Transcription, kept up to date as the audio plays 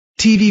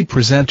TV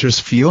presenter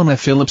Fiona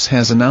Phillips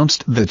has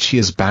announced that she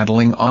is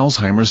battling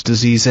Alzheimer's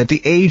disease at the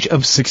age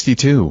of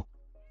 62.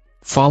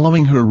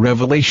 Following her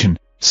revelation,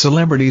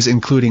 celebrities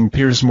including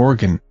Piers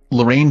Morgan,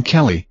 Lorraine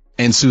Kelly,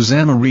 and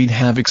Susanna Reid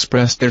have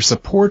expressed their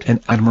support and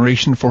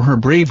admiration for her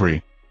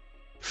bravery.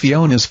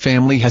 Fiona's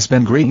family has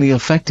been greatly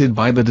affected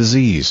by the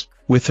disease,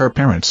 with her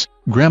parents,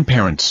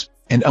 grandparents,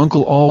 and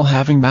uncle all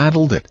having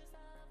battled it.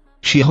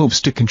 She hopes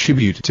to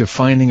contribute to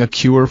finding a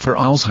cure for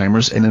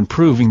Alzheimer's and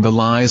improving the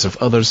lives of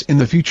others in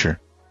the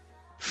future.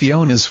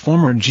 Fiona's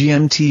former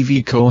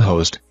GMTV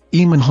co-host,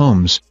 Eamon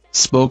Holmes,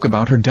 spoke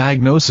about her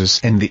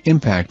diagnosis and the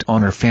impact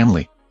on her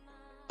family.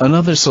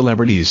 Other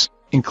celebrities,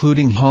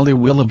 including Holly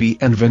Willoughby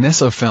and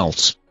Vanessa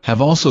Feltz,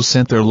 have also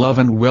sent their love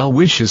and well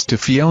wishes to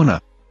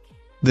Fiona.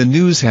 The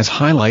news has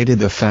highlighted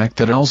the fact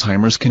that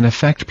Alzheimer's can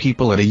affect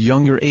people at a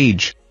younger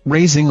age,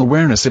 raising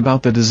awareness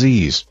about the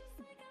disease.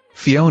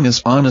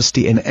 Fiona's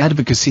honesty and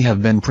advocacy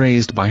have been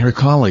praised by her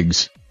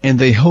colleagues, and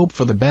they hope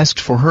for the best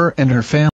for her and her family.